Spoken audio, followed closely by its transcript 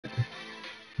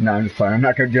No, I'm just playing. I'm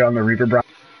not gonna do it on the Reaper, bro.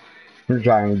 I'm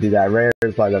trying to do that. Rare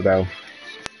is like that though.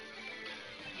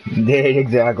 Yeah,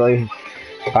 exactly.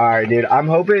 Alright, dude. I'm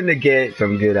hoping to get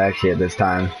some good ass shit this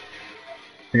time.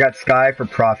 I got Sky for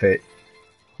Profit,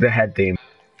 the head theme.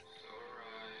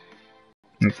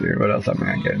 Let's see what else I'm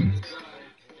gonna get.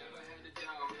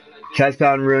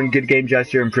 Chestbound Rune, Good Game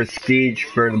Gesture, and Prestige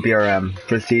for the BRM.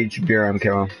 Prestige BRM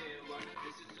camo.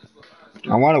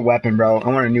 I want a weapon, bro. I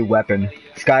want a new weapon.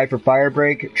 Sky for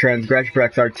Firebreak, Transgression for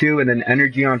XR2, and then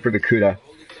Energy on for the Kuda.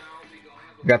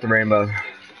 Got the rainbow.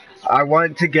 I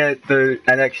want to get the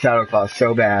NX Shadowclaw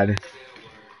so bad.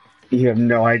 You have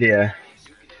no idea.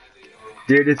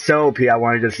 Dude, it's so OP, I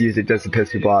want to just use it just to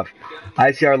piss people off.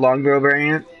 ICR Longbow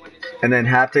variant, and then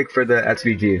Haptic for the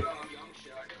SVG.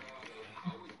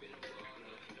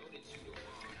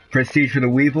 Prestige for the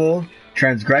Weevil,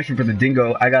 Transgression for the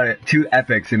Dingo. I got it 2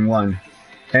 epics in one.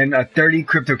 And a 30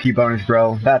 crypto key bonus,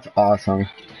 bro. That's awesome.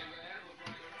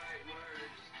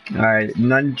 Alright,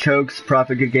 Nunchokes,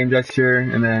 Profit, Good Game Gesture,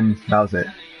 and then that was it.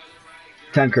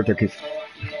 10 crypto keys.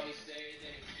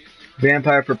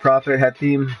 Vampire for Profit, Head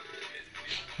Theme.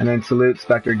 And then Salute,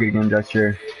 Spectre, Good Game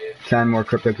Gesture. 10 more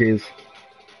crypto keys.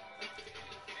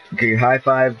 Okay, High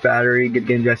Five, Battery, Good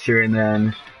Game Gesture, and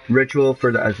then Ritual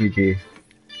for the SVG.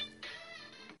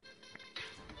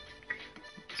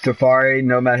 Safari,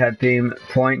 Nomad Head Theme,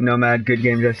 Point, Nomad, Good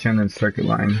Game Gesture, and then Circuit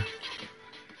Line.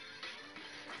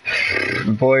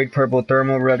 Void, Purple,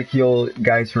 Thermal, Reticule,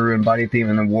 Guys for Ruin, Body Theme,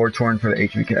 and then War Torn for the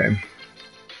HVK.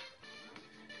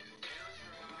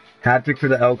 Haptic for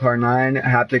the Elcar 9,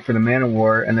 Haptic for the Man of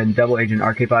War, and then Double Agent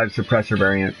RK5 Suppressor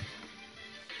variant.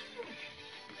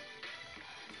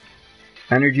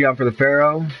 Energy on for the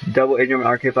Pharaoh, Double Agent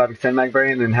RK5 Extend Mag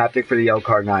variant, and then Haptic for the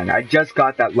Elcar 9. I just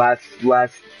got that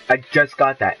I just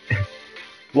got that.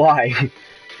 Why?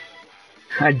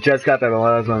 I just got that the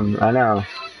last one. I know.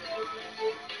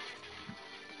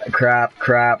 Crap.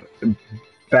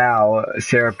 Bow.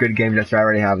 Seraph, Good Game Gesture. I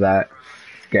already have that.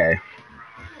 Okay.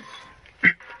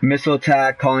 Missile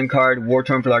Attack, Calling Card, War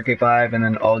Torn for the RK5, and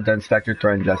then All Done Spectre,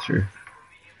 Threat Gesture.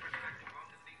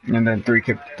 And then 3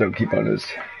 key bonus.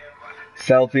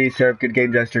 Selfie, Seraph, Good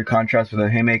Game Gesture, Contrast for the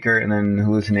Haymaker, and then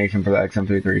Hallucination for the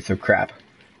XM33. So crap.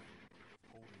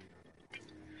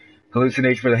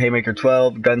 Hallucination for the Haymaker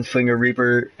 12, Gunslinger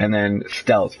Reaper, and then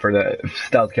Stealth for the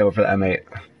Stealth Cable for the M8.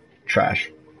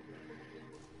 Trash.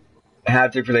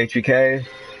 Haptic for the HVK.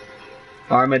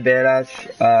 Armaderas,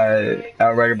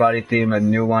 Outrider Body Theme, a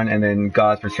new one, and then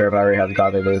Gauze for Seraph. I already have the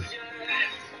Gauze I lose.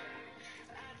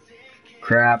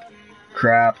 Crap.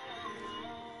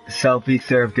 Selfie,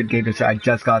 Seraph, Good Game Gesture. I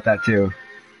just got that too.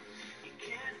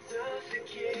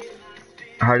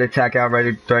 Heart Attack,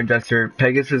 Outrider, Threat Gesture,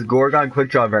 Pegasus, Gorgon, Quick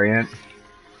Draw variant,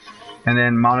 and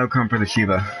then Monochrome for the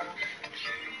Shiva.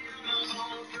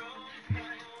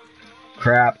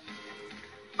 Crap.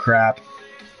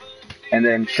 And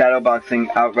then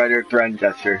Shadowboxing, Outrider, Threat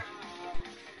Gesture.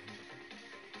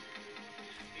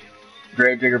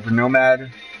 Gravedigger for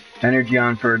Nomad, Energy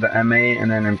on for the MA,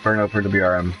 and then Inferno for the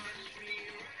BRM.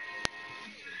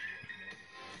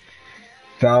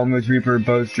 Falmouth Reaper,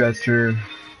 Boast Gesture,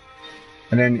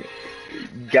 and then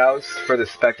Gauss for the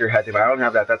Spectre Head Theme. I don't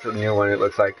have that, that's a new one it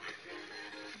looks like.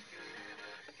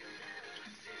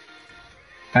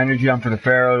 Energy on for the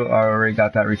Pharaoh, I already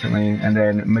got that recently. And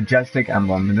then Majestic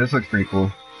Emblem, and this looks pretty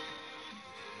cool.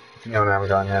 No, I haven't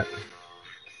gone yet.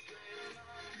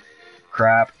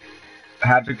 Crap.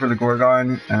 Haptic for the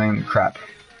Gorgon, and then crap.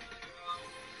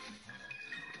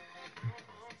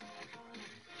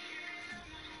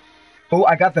 Oh,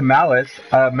 I got the Malice,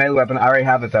 melee weapon. I already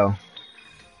have it though.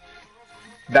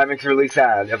 That makes me really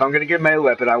sad. If I'm gonna get a melee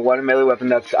weapon, I want a melee weapon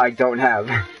that I don't have.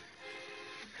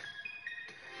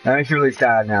 That makes me really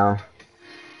sad now.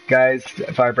 Guys,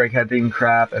 Firebreak Head Theme,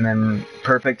 crap, and then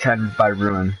Perfect 10 by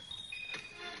Ruin.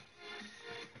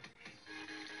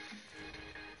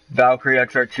 Valkyrie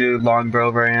XR2,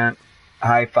 Longbow variant,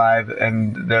 High Five,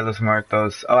 and they're the smart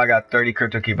those. Oh, I got 30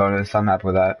 crypto key bonus. I'm happy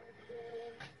with that.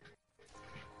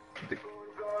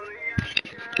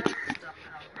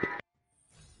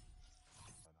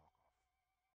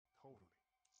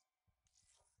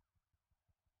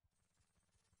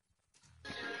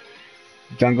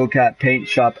 Jungle Cat Paint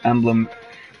Shop Emblem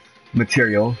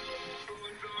material.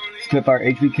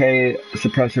 Spitfire HBK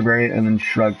Suppressor variant, and then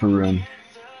Shrug for Ruin.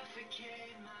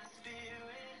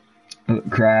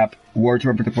 Crap. War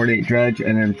Torn for the 48 Dredge,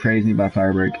 and then Praise Me by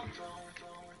Firebreak.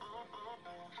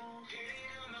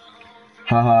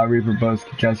 Haha, Reaper Boast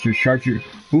Gesture Charger.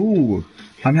 Ooh!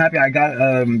 I'm happy I got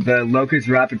the Locust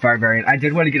Rapid Fire variant. I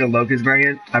did want to get a Locust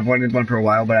variant. I've wanted one for a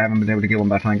while, but I haven't been able to get one,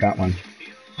 but I finally got one.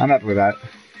 I'm happy with that.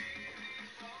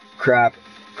 Crap.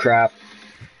 Crap.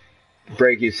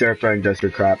 Break usurper and just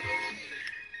your crap.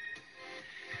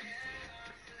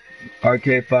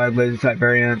 RK5 laser sight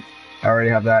variant. I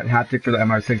already have that. Haptic for the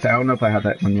MR6. I don't know if I have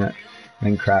that one yet.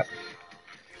 Then crap.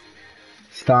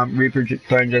 Stomp, Reaper,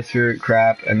 Thorn Gesture,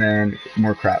 crap, and then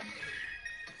more crap.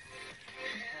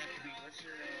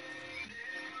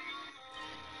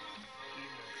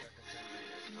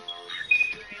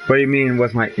 What do you mean,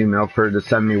 what's my email for to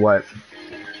send me what?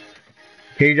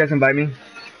 Can you just invite me?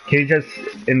 Can you just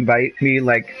invite me,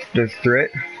 like, just through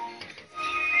it?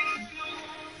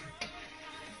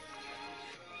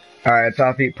 Alright, it's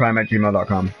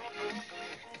offeatprime@gmail.com.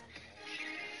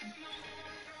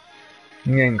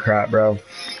 I'm getting crap, bro.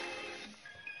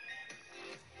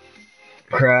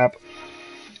 Crap.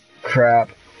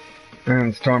 Crap.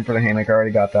 And Storm for the Haymaker, I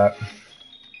already got that.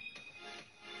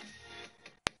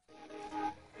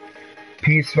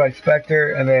 Peace by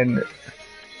Spectre, and then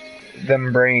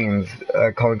them brains.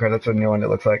 Calling card, that's a new one it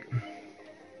looks like.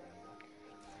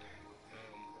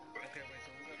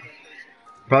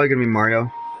 Probably gonna be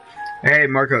Mario. Hey,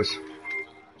 Marcos.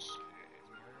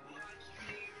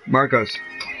 Marcos.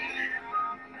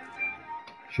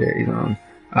 Shit, he's on.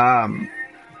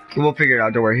 We'll figure it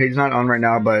out, don't worry. He's not on right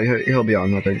now, but he'll be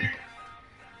on, I think.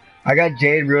 I got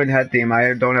Jade Ruined Head Theme.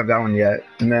 I don't have that one yet.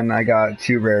 And then I got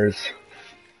 2 rares.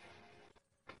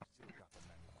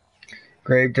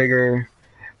 Gravedigger.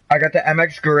 I got the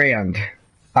MX Grand.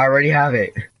 I already have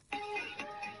it.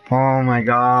 Oh my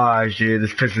gosh, dude.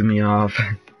 This pisses me off.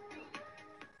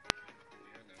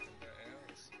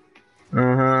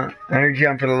 Energy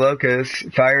on for the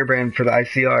Locust. Firebrand for the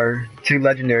ICR. 2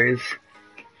 legendaries.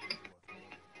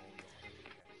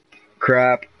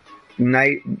 Crap.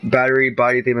 Night, battery,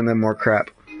 body theme, and then more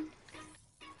crap.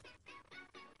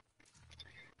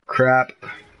 Crap.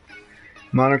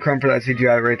 Monochrome for that CGI.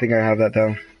 I already think I have that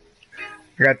though.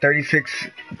 I got 36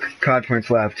 COD points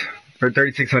left. Or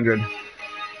 3,600.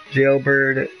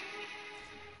 Jailbird.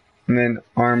 And then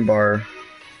Armbar.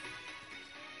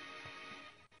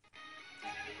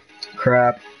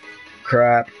 Crap.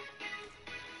 Crap.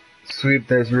 Sweep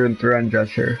this Ruined Throne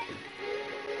Gesture.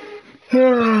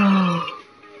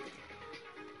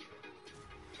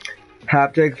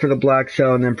 Haptic for the Black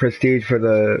Shell and then Prestige for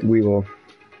the Weevil.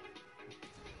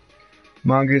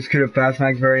 Mongoose Kuda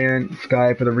Fastmax variant,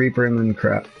 Sky for the Reaper, and then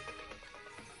crap.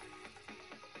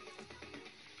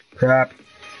 Crap.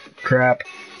 Crap.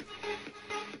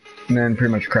 And then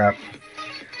pretty much crap.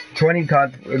 20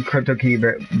 COD Crypto Key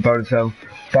bonus though.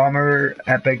 Bomber,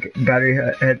 Epic, Battery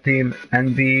Head Theme,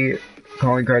 NV,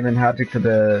 Calling Card, and then Haptic for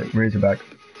the Razorback.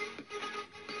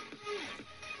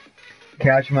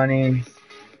 Cash Money,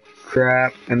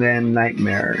 crap, and then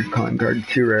Nightmare, Calling Card,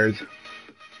 2 rares.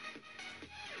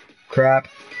 Crap,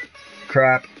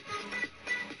 crap,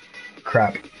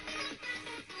 crap,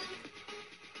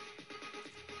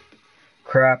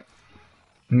 crap,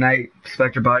 Night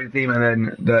Spectre Body Theme, and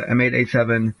then the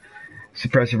M8A7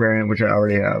 Suppressor variant, which I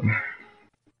already have.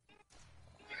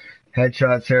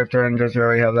 Headshot, Seraph Turn, just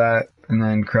already have that, and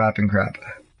then crap and crap.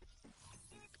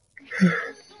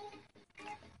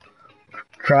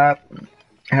 Crap,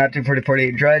 Haptic for the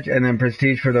 48 Dredge, and then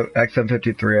Prestige for the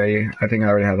XM53. I think I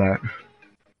already have that.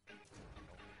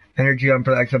 Energy on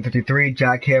for the XM53,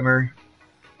 Jackhammer.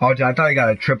 Oh, I thought I got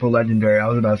a triple legendary. I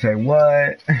was about to say,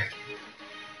 what?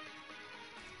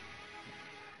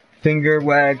 Finger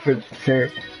Wag for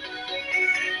Seraph.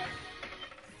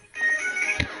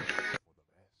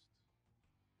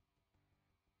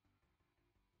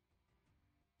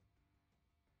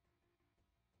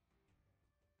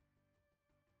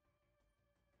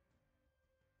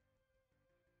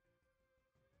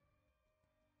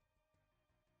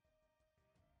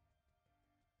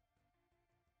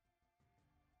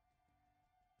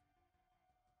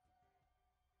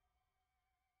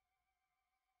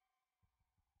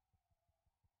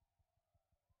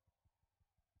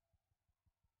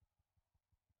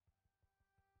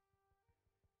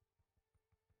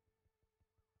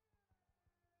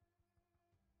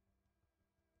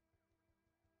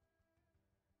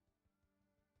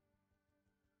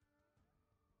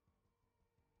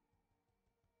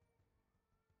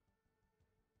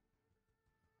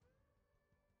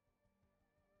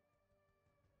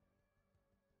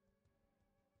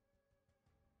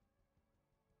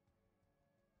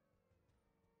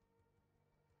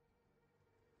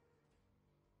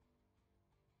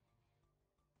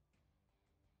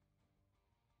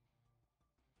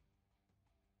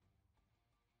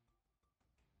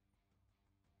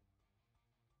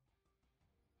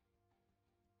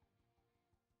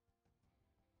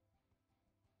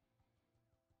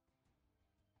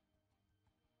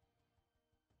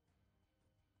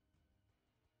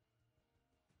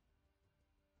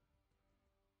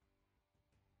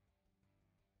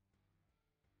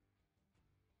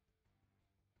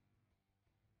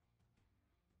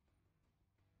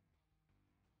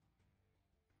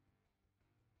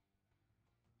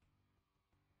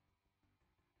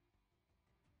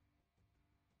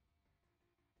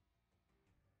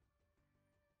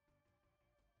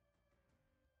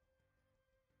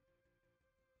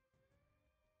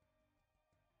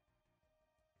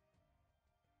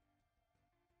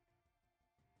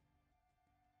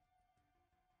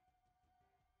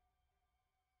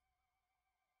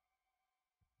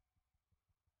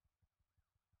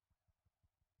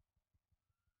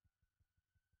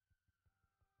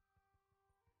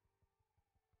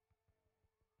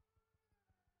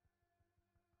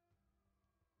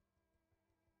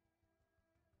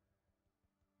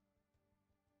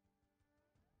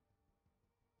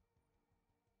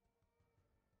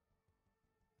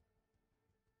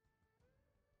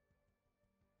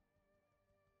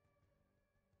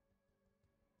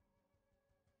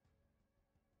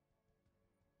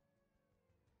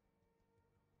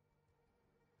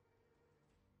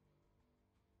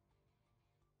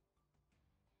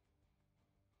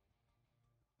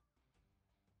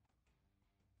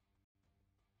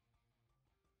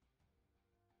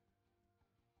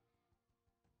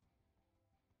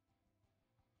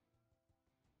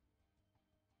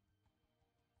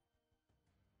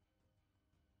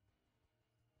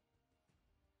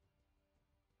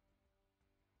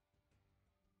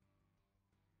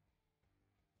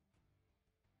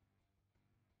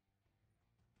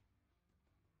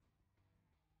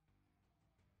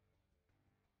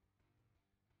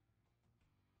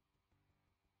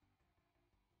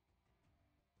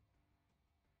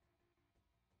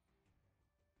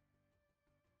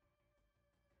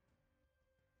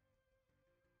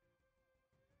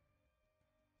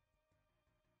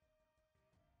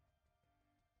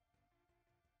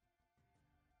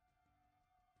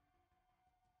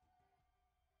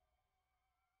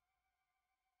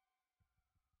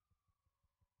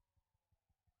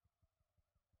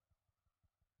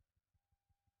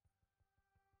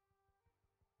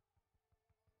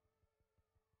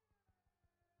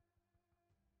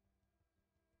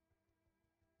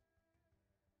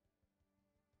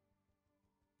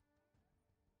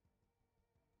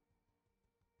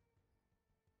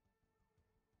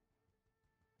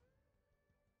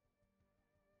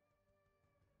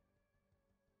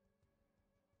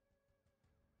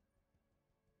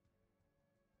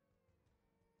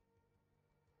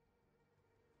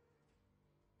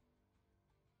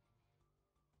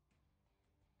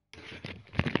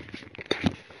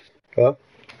 Hello?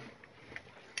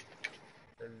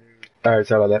 Alright,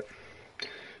 sorry about that.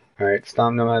 Alright,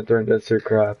 Stomp Nomad, Thorn Desert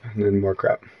crap, and then more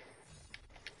crap.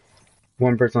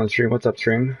 One person on stream. What's up,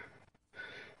 stream?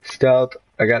 Stealth.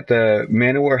 I got the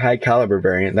Manowar High Caliber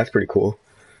variant. That's pretty cool.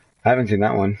 I haven't seen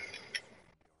that one.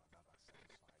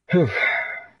 Whew.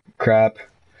 Crap.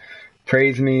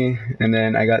 Praise Me, and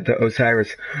then I got the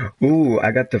Osiris. Ooh,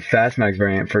 I got the Fastmax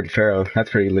variant for Pharaoh.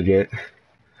 That's pretty legit.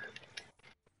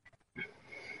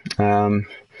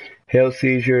 Hail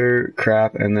Seizure,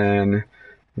 crap, and then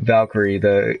Valkyrie,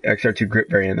 the XR2 grip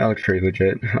variant. That looks pretty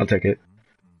legit. I'll take it.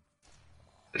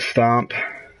 Stomp.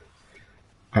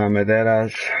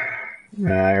 Maderas.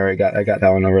 I got that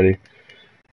one already.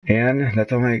 And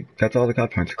that's all the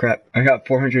god points. Crap. I got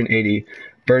 480.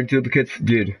 Burn duplicates,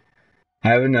 dude. I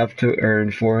have enough to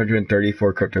earn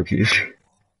 434 crypto keys.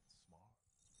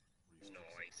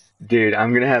 Dude,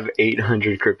 I'm gonna have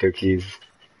 800 crypto keys.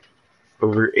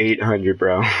 Over 800,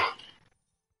 bro.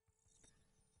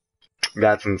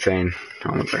 That's insane.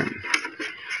 Hold on a second.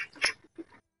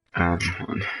 Hold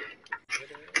on.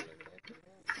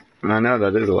 I know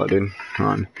that is a lot, dude. Hold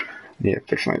on. Yeah,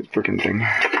 fix my freaking thing.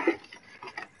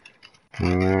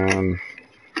 1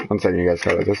 second, you guys.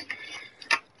 How about this?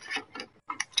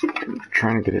 I'm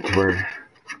trying to get it to where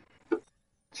it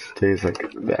stays like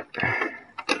that.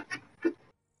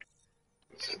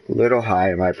 It's a little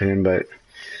high in my opinion, but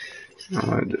I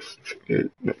want to just get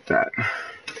it like that.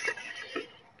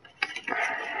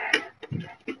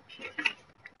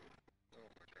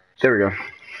 There we go.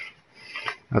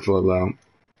 That's a little low.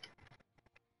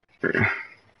 There we go.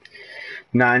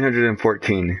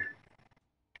 914.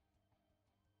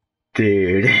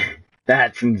 Dude,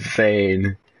 that's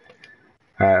insane.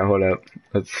 Alright, hold up.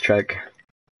 Let's check.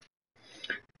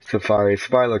 Safari.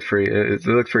 Safari looks pretty, it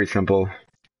looks pretty simple.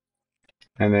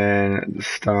 And then,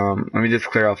 let me just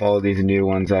clear off all of these new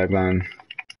ones I've done.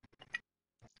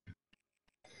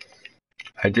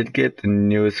 I did get the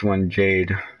newest one,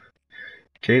 Jade.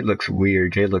 Jade looks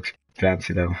weird. Jade looks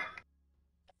fancy though.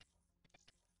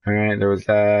 Alright, there was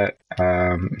that.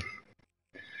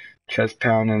 Chest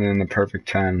pound and then the perfect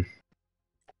 10.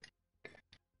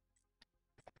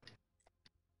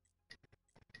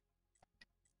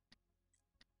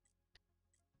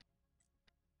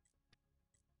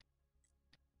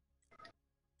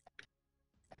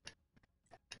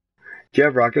 Do you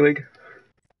have Rocket League?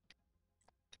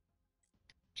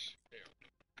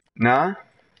 Nah?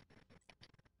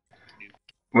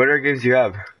 What other games do you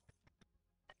have?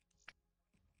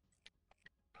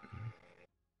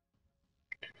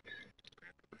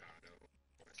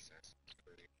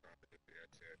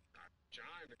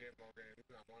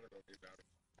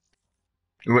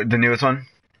 What, the newest one?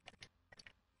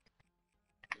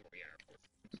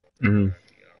 Mm.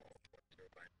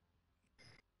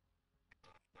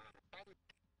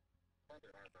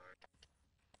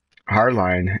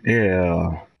 Hardline.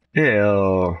 Ew.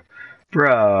 Ew.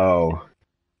 Bro.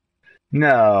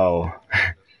 No.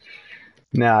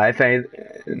 No, if I...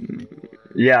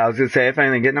 Yeah, I was gonna say, if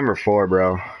anything, get number 4,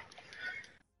 bro.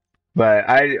 But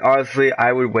honestly,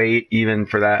 I would wait even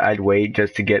for that. I'd wait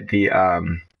just to get the,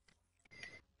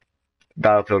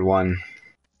 Battlefield 1.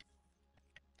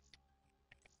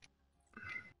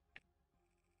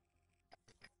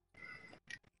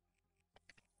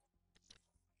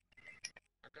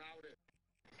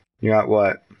 You got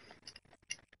what?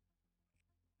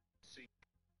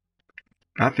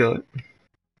 I feel it.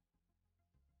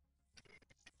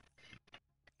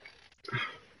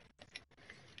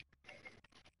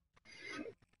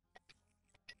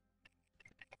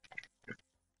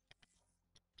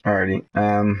 Alrighty.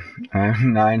 I have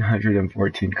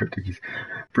 914 crypto keys.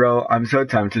 Bro, I'm so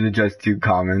tempted to just do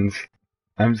commons.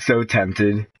 I'm so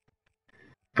tempted.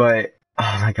 But,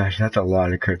 oh my gosh, that's a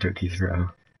lot of crypto keys, bro.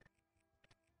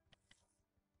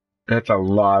 That's a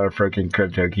lot of freaking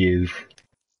crypto keys.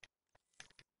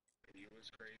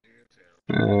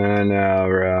 I know,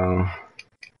 bro.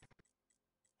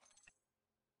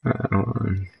 Hold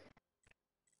on.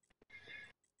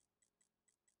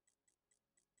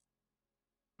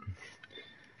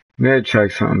 I'm gonna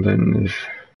check something.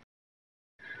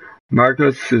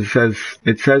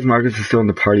 It says Marcus is still in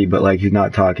the party, but like he's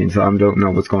not talking, so I don't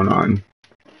know what's going on.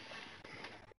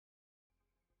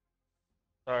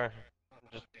 Sorry, I'm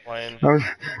just playing. I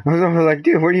was like,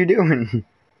 dude, what are you doing?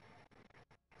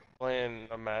 Playing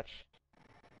a match.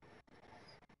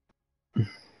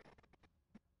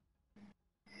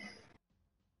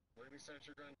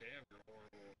 Your gun, damn, you're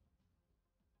horrible.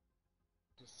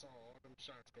 Just saw all them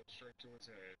shots go straight to his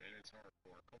head, and it's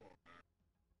hardcore. Come on,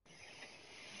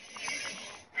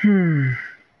 man.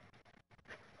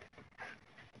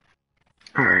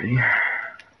 Alrighty.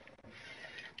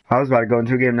 I was about to go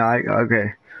into a game now.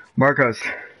 Okay. Marcos.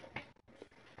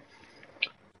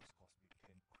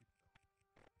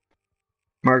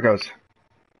 Marcos.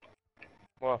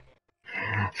 Well,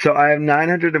 So I have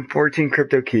 914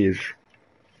 crypto keys.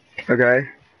 Okay.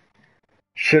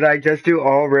 Should I just do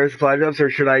all rare supply drops or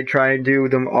should I try and do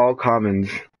them all commons?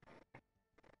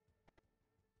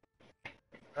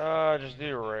 just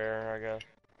do rare, I guess.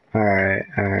 Alright,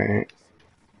 alright.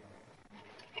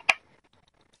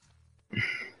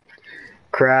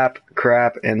 Crap,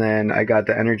 and then I got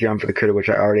the energy on for the Kuda, which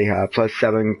I already have.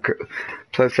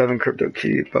 +7 crypto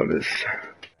key bonus.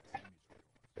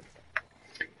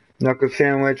 Knuckle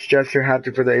Sandwich, Jester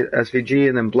Haptic for the SVG,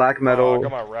 and then Black Oh, I Metal.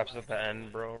 got my reps at the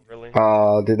end, bro. Really?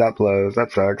 Oh, dude, that blows.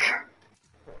 That sucks.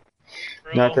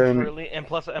 Bro, Nothing. really? And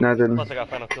plus I got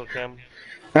Final Kill Cam.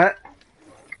 Ah,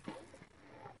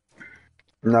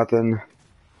 nothing.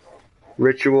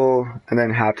 Ritual, and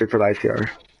then Haptic for the ICR.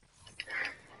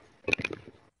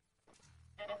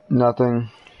 Nothing.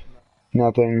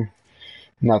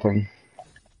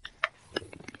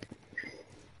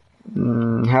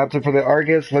 Haptic for the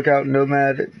Argus, Lookout,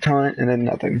 Nomad, Taunt, and then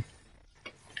nothing.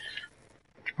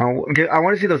 I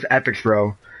want to see those epics,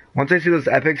 bro. Once I see those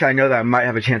epics, I know that I might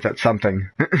have a chance at something.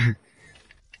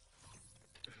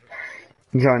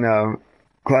 So I know.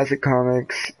 Classic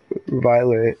Comics,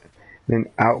 Violet, then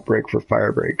Outbreak for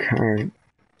Firebreak. Alright.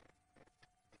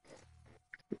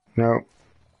 Nope.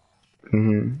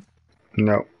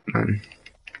 Nope. None.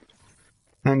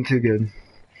 None too good.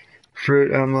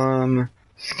 Fruit Emblem,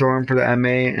 Storm for the MA,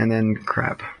 and then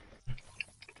crap. Oh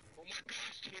my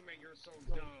gosh, teammate, you're so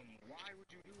dumb. Why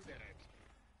would you do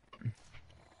that?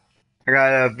 I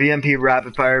got a VMP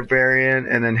Rapid Fire variant,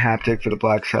 and then Haptic for the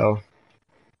Black Cell.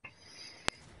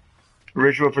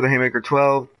 Ritual for the Haymaker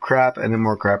 12, crap, and then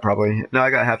more crap probably. No, I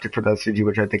got Haptic for the SCG,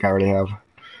 which I think I already have.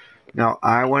 Now,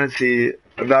 I want to see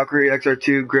a Valkyrie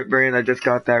XR2 Grip variant. I just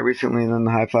got that recently, and then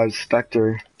the High Five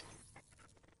Spectre.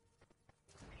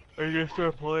 Are you gonna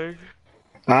start playing?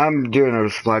 I'm doing a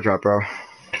supply drop, bro.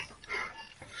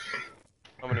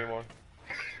 How many more?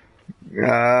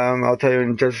 I'll tell you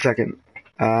in just a second.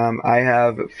 I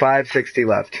have 560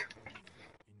 left.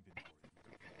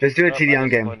 Just do a TDM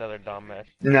game. Another Dom match.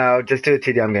 No, just do a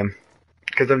TDM game.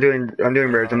 Cause I'm doing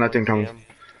rares. I'm not doing combos.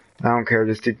 I don't care.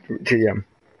 Just do TDM.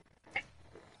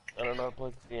 I don't know how to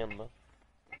play TDM though.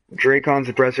 Dracon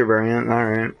Suppressor variant. All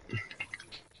right.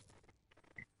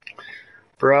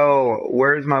 Bro,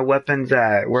 where's my weapons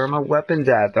at? Where are my weapons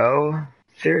at, though?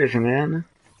 Seriously, man.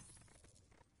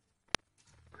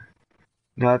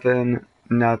 Nothing,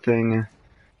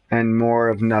 and more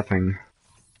of nothing.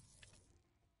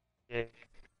 Yeah.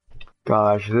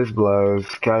 Gosh, this blows.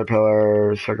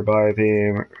 Caterpillar, Sucker Body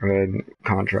Theme, and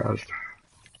Contrast.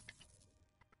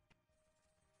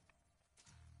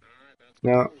 Alright, that's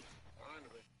No. cool.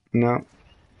 Finally.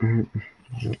 No.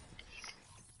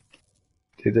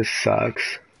 Dude, this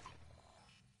sucks.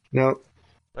 Nope.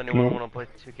 Anyone want to play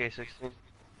 2K16?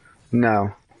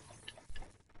 No.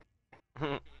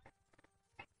 Is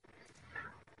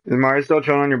Mario still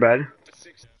chilling on your bed?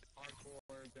 6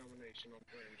 hardcore domination on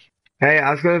Fringe. Hey,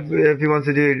 ask him if he wants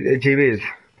to do GBs.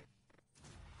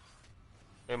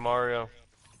 Hey Mario,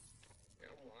 Yeah,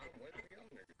 well, I'm waiting to go,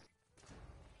 niggas.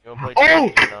 you wanna play Oh!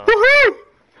 2K? No. Woohoo!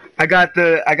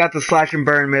 I got the slash and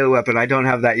burn melee weapon. I don't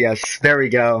have that. Yes, there we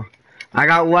go. I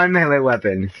got one melee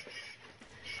weapon.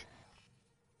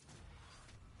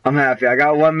 I'm happy. I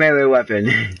got one melee weapon.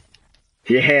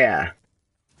 Yeah.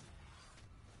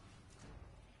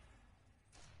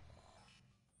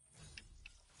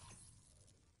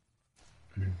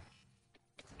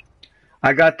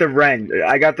 I got the rent.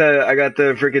 I got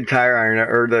the freaking tire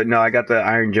iron I got the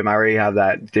iron gem. I already have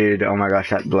that, dude. Oh my gosh,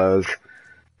 that blows.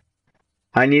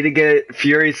 I need to get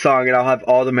Fury Song and I'll have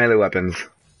all the melee weapons.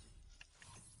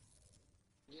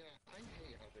 Yeah, I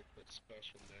hate how they put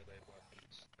special melee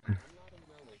weapons. I'm not a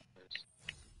melee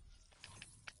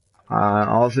person.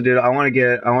 Also, dude, I want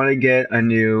to get a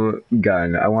new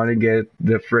gun. I want to get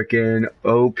the freaking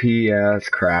OPS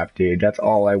crap, dude. That's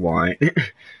all I want.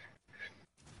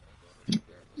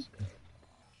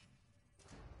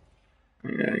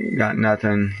 Yeah, you got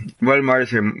nothing. What did Marcus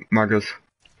here, Marcos?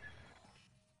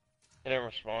 He didn't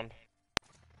respond.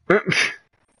 Let's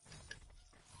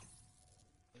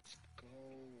go.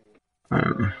 What I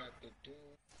have to do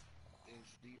is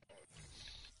the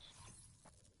artist.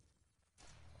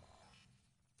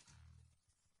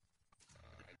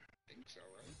 I think so,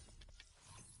 right?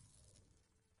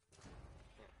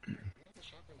 What the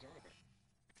shotguns are there?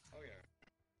 Oh yeah.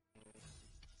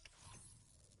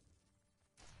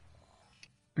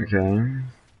 Okay.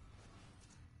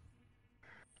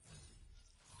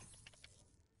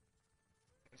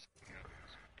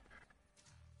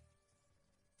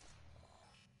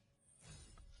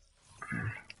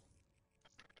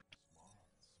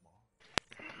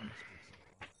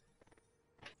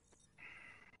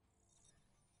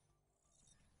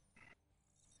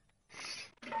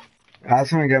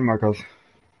 Ask him again, Marcos.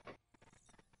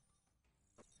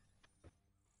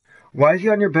 Why is he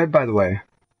on your bed, by the way?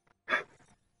 I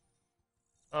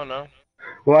don't know.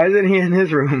 Why isn't he in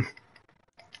his room?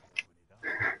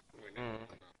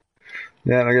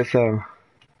 Yeah, I guess so.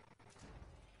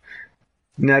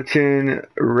 Neptune,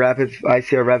 Rapid,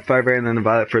 ICR, Rapid Fire, and then the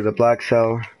Violet for the Black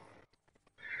Cell.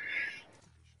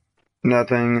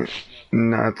 Nothing.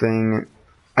 Nothing.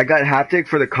 I got haptic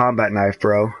for the combat knife,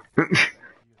 bro.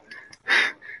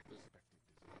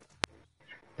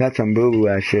 That's some boo-boo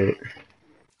ass shit.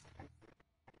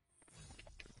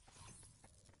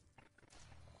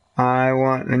 I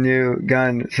want a new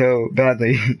gun so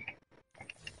badly.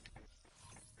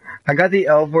 I got the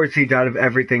L4 Siege out of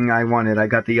everything I wanted. I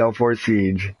got the L4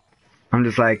 Siege. I'm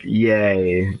just like,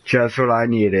 yay. Just what I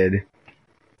needed.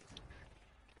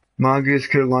 Mongoose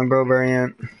Kuda Longbow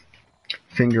variant.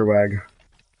 Finger wag.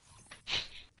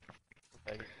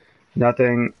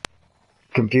 Nothing.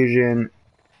 Confusion.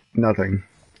 Nothing.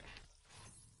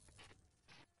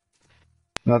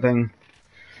 Nothing.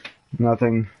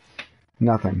 Nothing.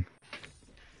 Nothing.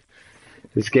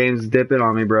 This game's dipping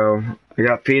on me, bro. I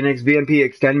got Phoenix VMP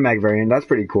Extended Mag variant. That's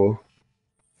pretty cool.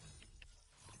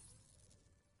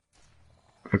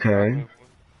 Okay.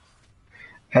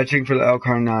 Etching for the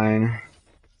Elkhorn 9.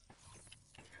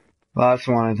 Last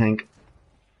one, I think.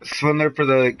 Swindler for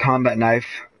the combat knife.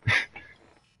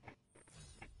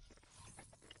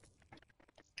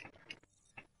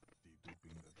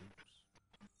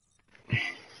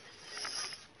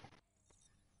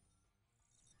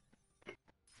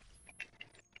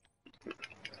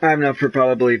 I have enough for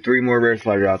probably 3 more rare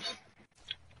slide drops.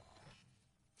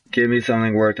 Give me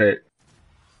something worth it.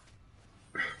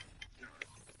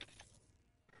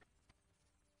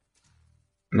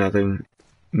 Nothing.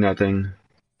 Nothing.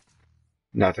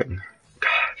 Nothing.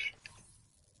 Gosh.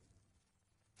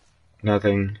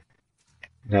 Nothing.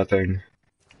 Nothing.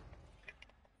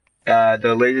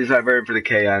 The laser sight variant for the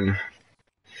KN.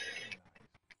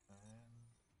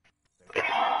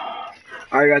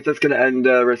 Alright guys, that's gonna end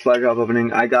wrist slide drop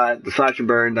opening. I got the slash and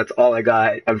burn, that's all I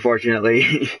got,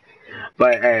 unfortunately.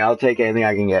 But hey, I'll take anything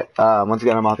I can get. Once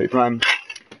again, I'm Author Prime.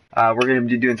 We're gonna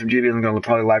be doing some GBs. I'm gonna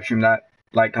probably live stream that.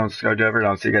 Like, comment, subscribe, do and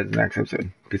I'll see you guys in the next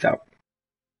episode. Peace out.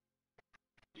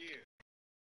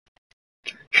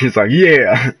 She's like,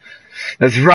 yeah, that's right.